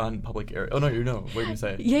it's especially- on public area. Oh no, what are you gonna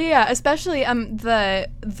say? Yeah, especially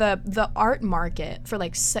the art market for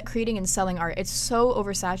like creating and selling art. It's so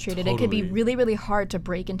oversaturated. It could be Totally. really, really hard to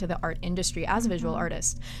break into the art industry as a visual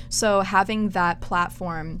artist. So having that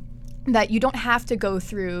platform that you don't have to go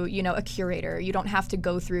through, a curator, you don't have to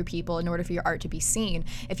go through people in order for your art to be seen.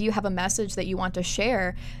 If you have a message that you want to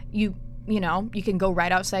share, you can go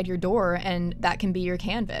right outside your door and that can be your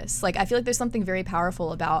canvas. Like, I feel like there's something very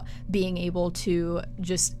powerful about being able to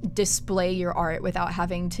just display your art without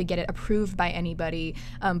having to get it approved by anybody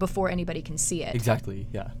before anybody can see it. Exactly.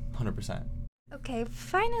 Yeah. 100%. Okay,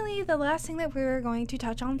 finally, the last thing that we're going to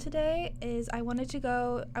touch on today is I wanted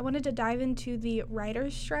to dive into the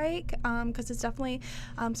writer's strike, because it's definitely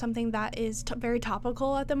something that is very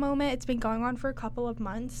topical at the moment. It's been going on for a couple of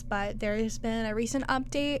months, but there has been a recent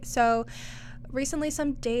update. So recently,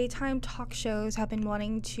 some daytime talk shows have been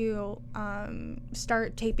wanting to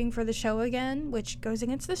start taping for the show again, which goes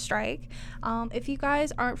against the strike. If you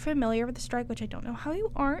guys aren't familiar with the strike, which I don't know how you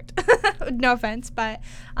aren't, no offense, but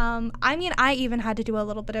I mean, I even had to do a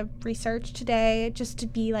little bit of research today just to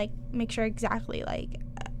be like, make sure exactly, like,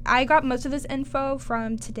 I got most of this info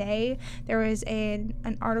from today. There was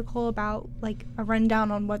an article about like a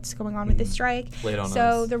rundown on what's going on with the strike. Lay it on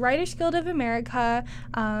So us. the Writers Guild of America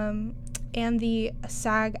and the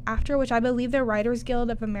SAG-AFTRA, which I believe the Writers Guild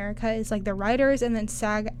of America is like the writers, and then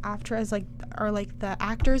SAG-AFTRA is like the are like the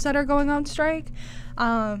actors that are going on strike.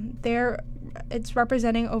 It's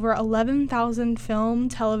representing over 11,000 film,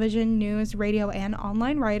 television, news, radio, and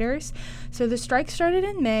online writers. So the strike started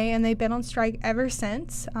in May, and they've been on strike ever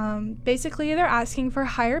since. Basically, they're asking for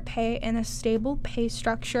higher pay and a stable pay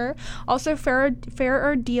structure, also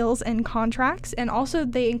fairer deals and contracts, and also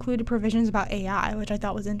they included provisions about AI, which I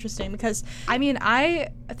thought was interesting because, I mean, I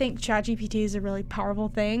think ChatGPT is a really powerful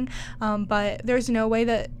thing, but there's no way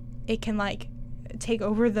that it can, like, take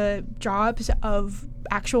over the jobs of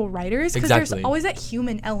actual writers, because there's always that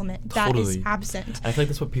human element that is absent. And I feel like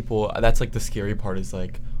that's what people, that's like the scary part, is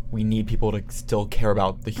like we need people to still care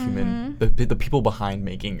about the human, the people behind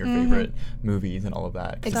making your favorite movies and all of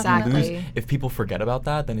that. Exactly. If people forget about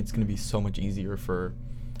that, then it's going to be so much easier for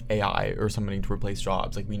AI or somebody to replace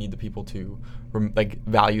jobs. Like, we need the people to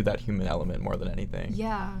value that human element more than anything.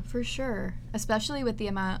 Yeah, for sure. Especially with the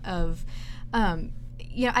amount of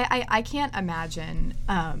I can't imagine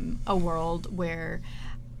a world where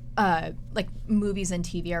like movies and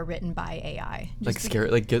TV are written by AI. Scary,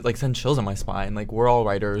 send chills on my spine. Like, we're all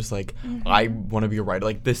writers. Like, I want to be a writer.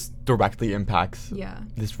 Like, this directly impacts.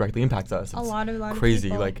 This directly impacts us. It's a lot of crazy.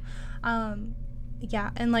 People. Like,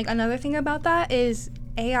 and like another thing about that is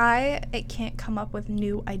AI. It can't come up with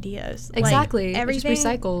new ideas. Exactly. Like, everything it just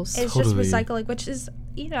recycles. It's just recycling, which is,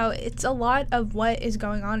 it's a lot of what is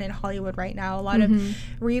going on in Hollywood right now. A lot of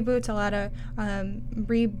reboots, a lot of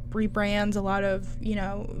rebrands, a lot of,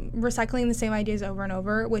 recycling the same ideas over and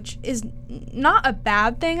over, which is not a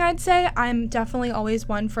bad thing, I'd say. I'm definitely always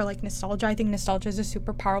one for, like, nostalgia. I think nostalgia is a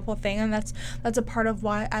super powerful thing, and that's a part of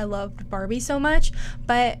why I loved Barbie so much.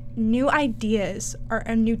 But new ideas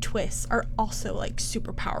and new twists are also, like,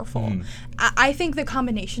 super powerful. I think the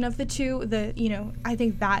combination of the two, I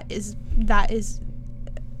think that is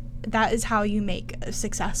how you make a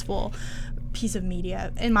successful piece of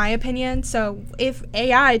media, in my opinion. So if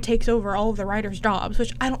AI takes over all of the writers' jobs,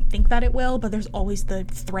 which I don't think that it will, but there's always the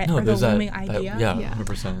threat or the looming idea.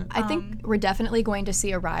 100%. I think we're definitely going to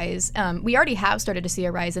see a rise. We already have started to see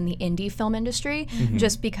a rise in the indie film industry,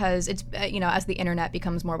 just because it's, as the internet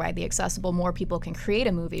becomes more widely accessible, more people can create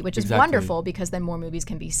a movie, which is wonderful, because then more movies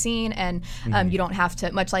can be seen, and you don't have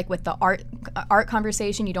to, much like with the art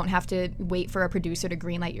conversation, you don't have to wait for a producer to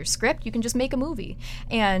greenlight your script. You can just make a movie.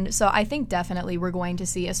 And so I think definitely we're going to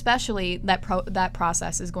see, especially that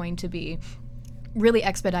process is going to be really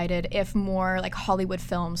expedited if more like Hollywood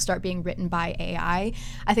films start being written by AI.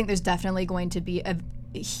 I think there's definitely going to be a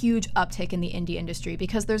huge uptick in the indie industry,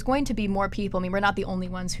 because there's going to be more people. I mean, we're not the only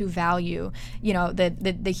ones who value,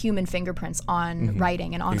 the human fingerprints on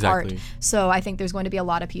writing and on art. So I think there's going to be a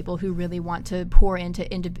lot of people who really want to pour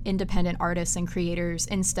into independent artists and creators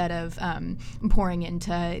instead of pouring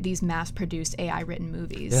into these mass-produced AI-written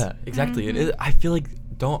movies. Yeah, exactly. I feel like,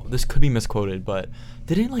 this could be misquoted, but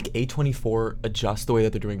didn't like A24 adjust the way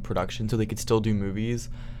that they're doing production so they could still do movies?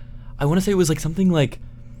 I want to say it was like something like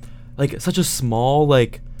such a small,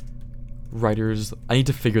 like, writers. I need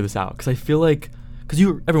to figure this out, because I feel like, because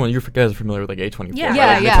you guys are familiar with like A24,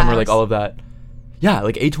 yeah, like all of that. Yeah,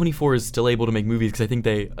 like A24 is still able to make movies because I think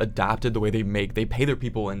they adapted the way they pay their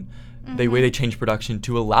people, and the way they change production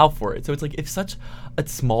to allow for it. So it's like, if such a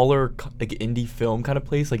smaller, like, indie film kind of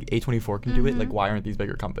place like A24 can do it, like, why aren't these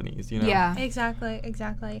bigger companies, Yeah. Exactly.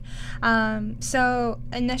 So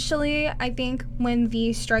initially, I think when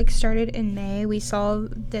the strike started in May, we saw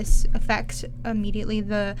this affect immediately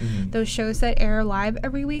those shows that air live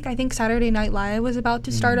every week. I think Saturday Night Live was about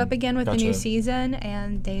to start up again with the new season,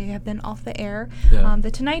 and they have been off the air. The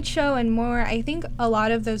Tonight Show and more. I think a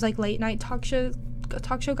lot of those, like, late night talk show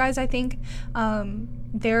guys, I think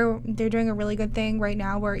they're doing a really good thing right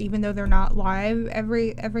now, where even though they're not live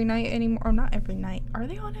every night anymore, or not every night, are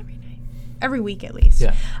they on every night? Every week at least.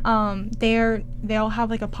 They'll have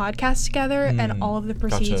like a podcast together, and all of the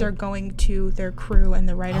proceeds are going to their crew and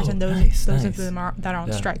the writers, and those of them that are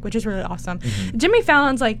on strike, which is really awesome. Jimmy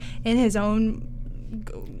Fallon's like in his own.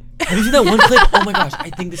 Have you seen that one clip? Oh my gosh,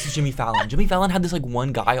 I think this is Jimmy Fallon. Jimmy Fallon had this like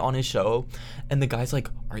one guy on his show, and the guy's like,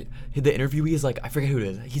 the interviewee is like, I forget who it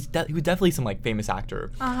is. He was definitely some like famous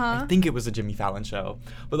actor. I think it was a Jimmy Fallon show.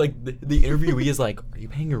 But like the interviewee is like, are you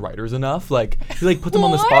paying your writers enough? Like, he like put them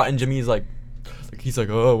on the spot, and Jimmy's like he's like,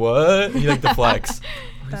 oh, what? And he like deflects.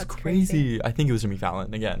 That's crazy. I think it was Jimmy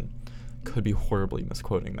Fallon again. Could be horribly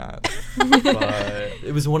misquoting that, but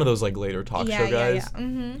it was one of those like later talk show guys.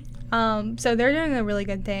 So they're doing a really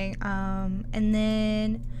good thing, and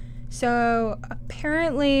then So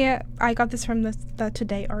apparently, I got this from the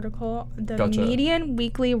Today article. The Gotcha. median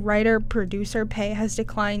weekly writer-producer pay has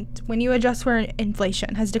declined, when you adjust for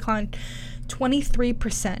inflation, has declined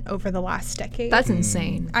 23% over the last decade. That's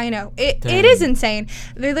insane. I know. It Dang. is insane.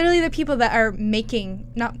 They're literally the people that are making,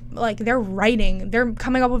 not like they're writing, they're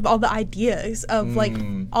coming up with all the ideas of like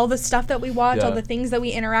all the stuff that we watch, all Yeah. the things that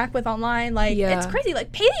we interact with online. Like, Yeah. it's crazy.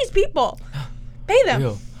 Like, pay these people. Pay them.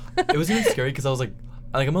 Real. It was even scary because I was like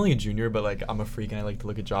I'm only a junior, but like I'm a freak and I like to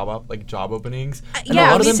look at job openings. And yeah,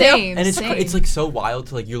 a lot of them, same, and it's same. it's like so wild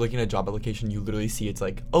to like you're looking at a job application, you literally see it's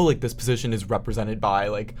like, oh, like this position is represented by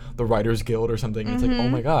like the Writers Guild or something. And it's like, oh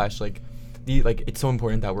my gosh, like it's so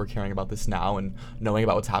important that we're caring about this now and knowing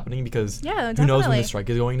about what's happening because Yeah, who knows when definitely. the strike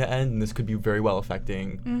is going to end, and this could be very well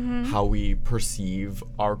affecting how we perceive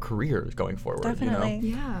our careers going forward. Definitely.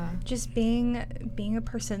 You know? Yeah. Just being a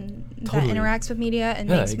person Totally. that interacts with media and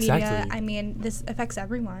Yeah, makes media. exactly. I mean, this affects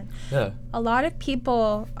everyone. Yeah. A lot of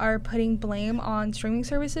people are putting blame on streaming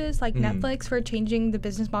services like Netflix for changing the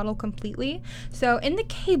business model completely. So in the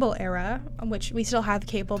cable era, which we still have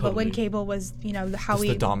cable, but when Totally. cable was, Just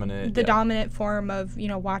the dominant. yeah. dominant form of,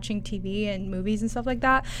 watching TV and movies and stuff like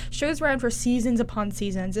that, shows ran for seasons upon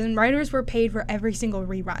seasons, and writers were paid for every single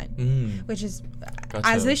rerun, which is Gotcha.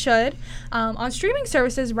 as they should. On streaming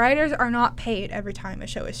services, writers are not paid every time a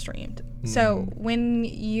show is streamed. So when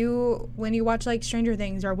you watch like Stranger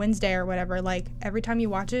Things or Wednesday or whatever, like every time you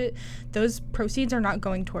watch it, those proceeds are not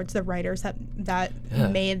going towards the writers that Yeah.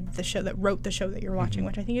 made the show, that wrote the show that you're watching,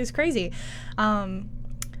 which I think is crazy.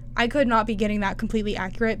 I could not be getting that completely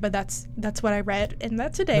accurate, but that's what I read in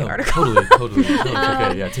that Today No, article. Totally.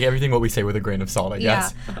 Okay, yeah. Take everything what we say with a grain of salt, I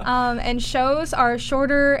guess. And shows are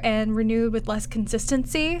shorter and renewed with less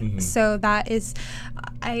consistency. So that is,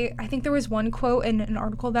 I think there was one quote in an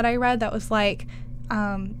article that I read that was like,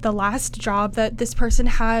 the last job that this person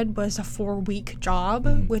had was a 4-week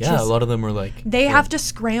job, which Yeah, is a lot of them were like. they yeah. have to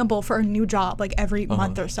scramble for a new job like every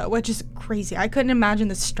month or so, which is crazy. I couldn't imagine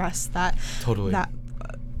the stress that Totally. that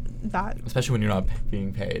Especially when you're not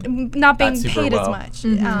being paid. not being That's super paid as well. much,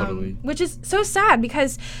 Totally. which is so sad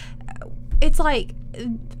because it's like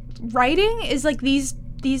writing is like these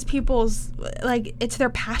people's, like, it's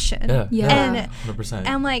their passion. Yeah. Yeah. 100%.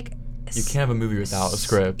 And like You can't have a movie without a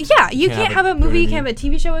script. yeah, you can't have a movie, you know can't have a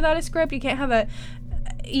TV show without a script, you can't have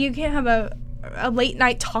a late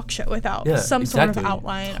night talk show without Yeah, some sort exactly. of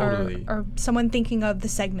outline Totally. or someone thinking of the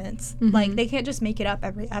segments. Like, they can't just make it up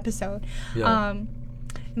every episode. Yeah.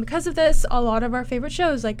 And because of this, a lot of our favorite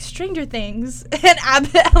shows like Stranger Things and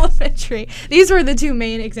Abbott Elementary, these were the two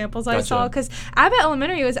main examples I saw, Gotcha. because Abbott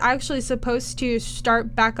Elementary was actually supposed to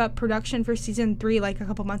start back up production for season 3 like a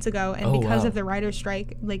couple months ago, and Oh, because wow. of the writer's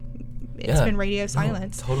strike, like, it's Yeah. been radio No,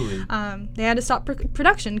 silence. totally. They had to stop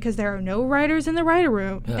production because there are no writers in the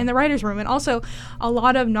writer's room, and also a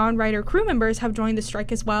lot of non-writer crew members have joined the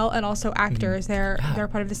strike as well, and also actors. They're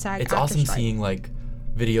part of the SAG. It's actor awesome strike. seeing like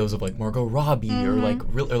videos of like Margot Robbie or like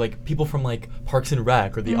or like people from like Parks and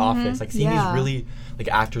Rec or The Office, like seeing Yeah. these really like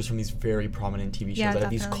actors from these very prominent TV shows Yeah, that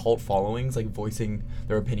have these definitely. cult followings, like voicing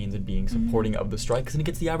their opinions and being supporting of the strike, because it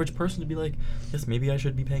gets the average person to be like, yes, maybe I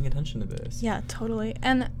should be paying attention to this. Yeah, totally.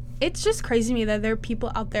 And it's just crazy to me that there are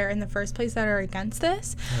people out there in the first place that are against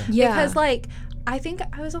this. Yeah. Because like, I think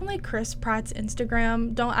I was on like Chris Pratt's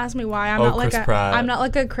Instagram. Don't ask me why. I'm Oh, not like Chris Pratt. I'm not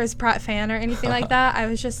like a Chris Pratt fan or anything like that. I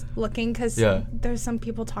was just looking because Yeah. there's some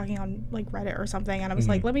people talking on like Reddit or something, and I was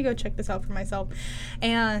like, let me go check this out for myself.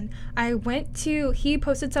 And I went to, he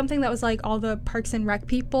posted something that was like all the Parks and Rec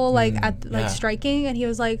people like at like yeah. striking, and he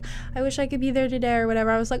was like, I wish I could be there today or whatever.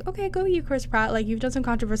 I was like, okay, go you, Chris Pratt. Like, you've done some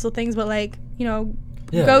controversial things, but like,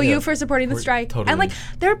 Yeah, go yeah. you for supporting the strike. Totally. And like,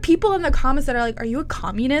 there are people in the comments that are like, are you a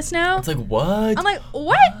communist now? It's like, what? I'm like,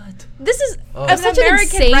 what? This is Oh. an That's such an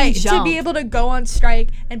American insane right to jump. be able to go on strike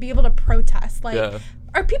and be able to protest. Like, Yeah.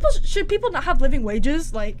 should people not have living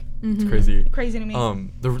wages? Like, It's crazy. crazy to me.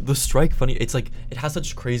 The strike, funny. It's like it has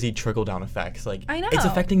such crazy trickle down effects. Like I know. it's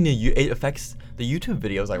affecting it affects the YouTube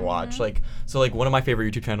videos I watch. Like so, like one of my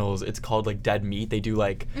favorite YouTube channels. It's called like Dead Meat. They do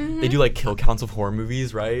like kill counts of horror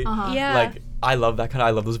movies, right? Yeah. Like I love that kind of.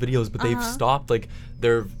 I love those videos, but they've stopped. Like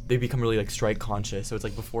they've become really like strike conscious. So it's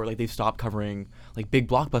like before, like they've stopped covering like big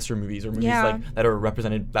blockbuster movies or movies Yeah. like that are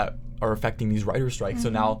represented that are affecting these writer strikes. So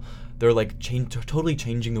now they're like totally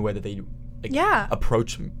changing the way that they like Yeah.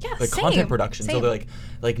 approach Yeah, like same, content production. So same. they're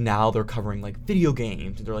like now they're covering like video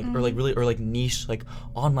games. They're like or like really or like niche like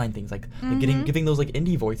online things like giving those like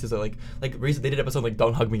indie voices that like recently they did an episode like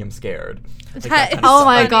Don't Hug Me, I'm Scared. Like, that kinda Oh stuff.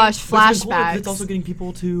 my Like, gosh, but it's been cool, 'cause flashbacks. it's also getting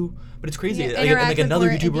people to, but it's crazy. Yeah, Like, and interact like with another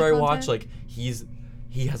more YouTuber indie I watch, content. like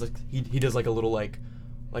he does like a little like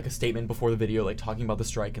like a statement before the video, like talking about the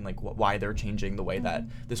strike and like why they're changing the way that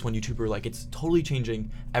this one YouTuber, like it's totally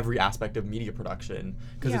changing every aspect of media production,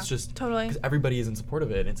 because it's just totally, because everybody is in support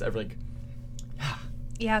of it. It's like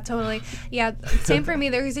yeah, totally. Yeah, same for me.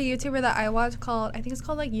 There's a YouTuber that I watch called, I think it's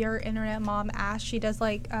called like Your Internet Mom Ash. She does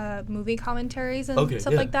like movie commentaries and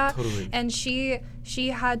stuff like that. Totally. And she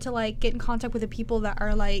had to like get in contact with the people that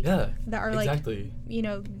are like exactly. like, you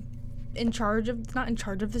know, not in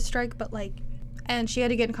charge of the strike, but like, and she had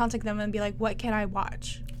to get in contact with them and be like, what can I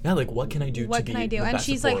watch? Yeah, like what can I do? What to can be I do? the And best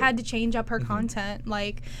she's support? like had to change up her content,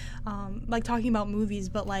 like talking about movies,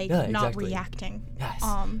 but like not reacting. Yes.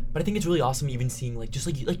 But I think it's really awesome even seeing like just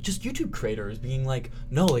YouTube creators being like,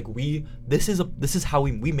 no, like this is how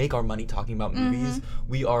we make our money talking about movies.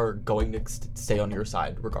 We are going to stay on your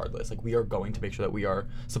side regardless. Like we are going to make sure that we are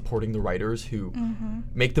supporting the writers who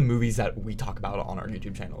make the movies that we talk about on our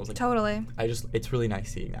YouTube channels. Like, totally. It's really nice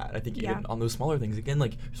seeing that. I think even on those smaller things, again,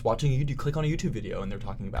 like just watching you click on a YouTube video and they're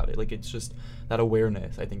talking about it. Like it's just that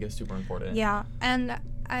awareness, I think, is super important. Yeah, and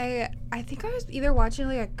I think I was either watching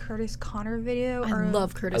like a Curtis Connor video or I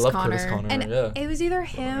love Curtis Curtis Connor. and yeah. it was either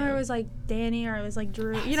him or it was like Danny or it was like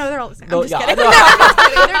Drew. You know, they're all the same. No, I'm just yeah, kidding. I'm just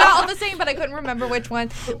kidding. They're not all the same, but I couldn't remember which one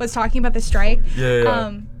was talking about the strike.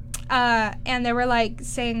 And they were like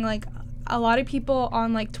saying like a lot of people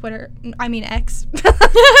on like Twitter, I mean X,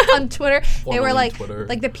 on Twitter, they were like Twitter.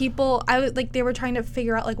 like the people they were trying to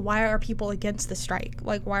figure out like why are people against the strike,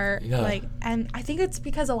 like why are like, and I think it's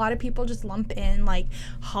because a lot of people just lump in like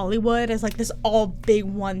Hollywood as like this all big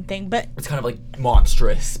one thing, but it's kind of like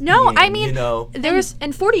monstrous. I mean, you know, There was,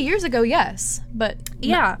 and 40 years ago, yes, but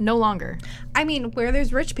no longer. I mean, where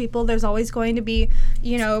there's rich people, there's always going to be,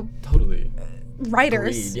 you know, totally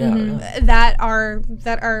writers Greed, that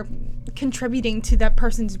are contributing to that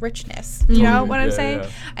person's richness. You know what I'm saying? Yeah.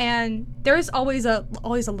 And there's always a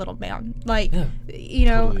little man, like you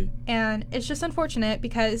know, and it's just unfortunate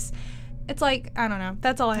because it's like, I don't know.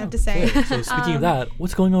 That's all I have to say. So speaking of that,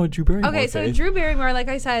 what's going on with Drew Barrymore? Okay, so Drew Barrymore, like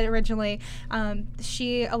I said originally,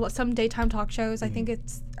 she some daytime talk shows. I think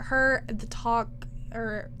it's her, the talk,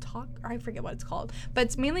 I forget what it's called, but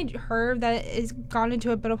it's mainly her that is gone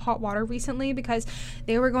into a bit of hot water recently because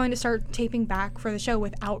they were going to start taping back for the show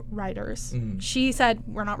without writers. She said,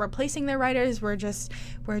 we're not replacing their writers, we're just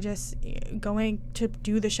going to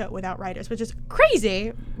do the show without writers, which is crazy.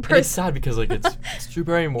 And it's sad because like it's Drew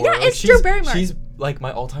Barrymore. Yeah, like, it's Drew Barrymore. She's like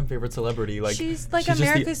my all-time favorite celebrity. Like she's like just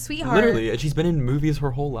America's sweetheart. Literally, and she's been in movies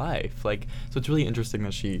her whole life. Like, so it's really interesting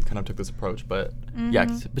that she kind of took this approach. But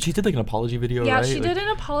but she did like an apology video, yeah, right? she like, did an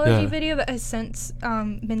apology video that has since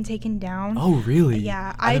been taken down. Oh, really?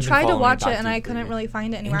 Yeah, I tried to watch it and I deeply. couldn't really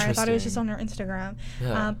find it anywhere. I thought it was just on her Instagram.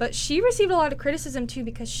 Yeah. But she received a lot of criticism too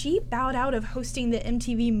because she bowed out of hosting the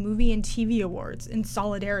MTV Movie and TV Awards in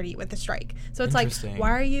solidarity with the strike. So it's like,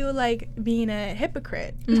 why are you like being a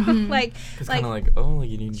hypocrite? Like, it's kind of like, oh, like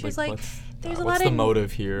you need. She was like, there's a lot what's of the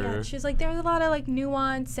motive here? Yeah, she's like, there's a lot of like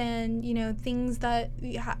nuance and, you know, things that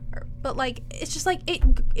but like it's just like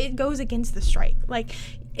it goes against the strike. Like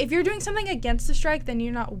if you're doing something against the strike, then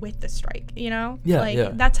you're not with the strike, you know?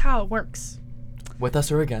 That's how it works. With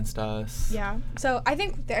us or against us. Yeah. So I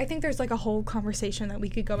think there's like a whole conversation that we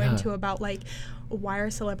could go into about like, why are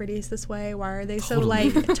celebrities this way? Why are they so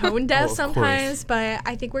like tone deaf sometimes? But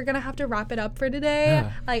I think we're gonna have to wrap it up for today.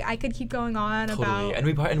 Yeah. Like I could keep going on about, and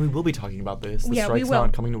we will be talking about this. The we strike's will.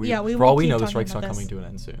 not coming to for all we know, the strike's not coming to an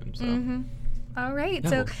end soon. So. All right. Yeah.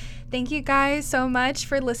 So thank you guys so much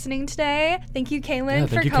for listening today. Thank you, Kaylen,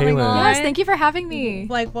 for you, coming Kaylen. on. Yes, thank you for having me.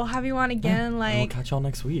 Like we'll have you on again. And Like we'll catch y'all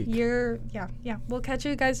next week. We'll catch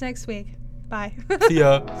you guys next week. Bye. See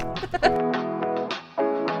ya.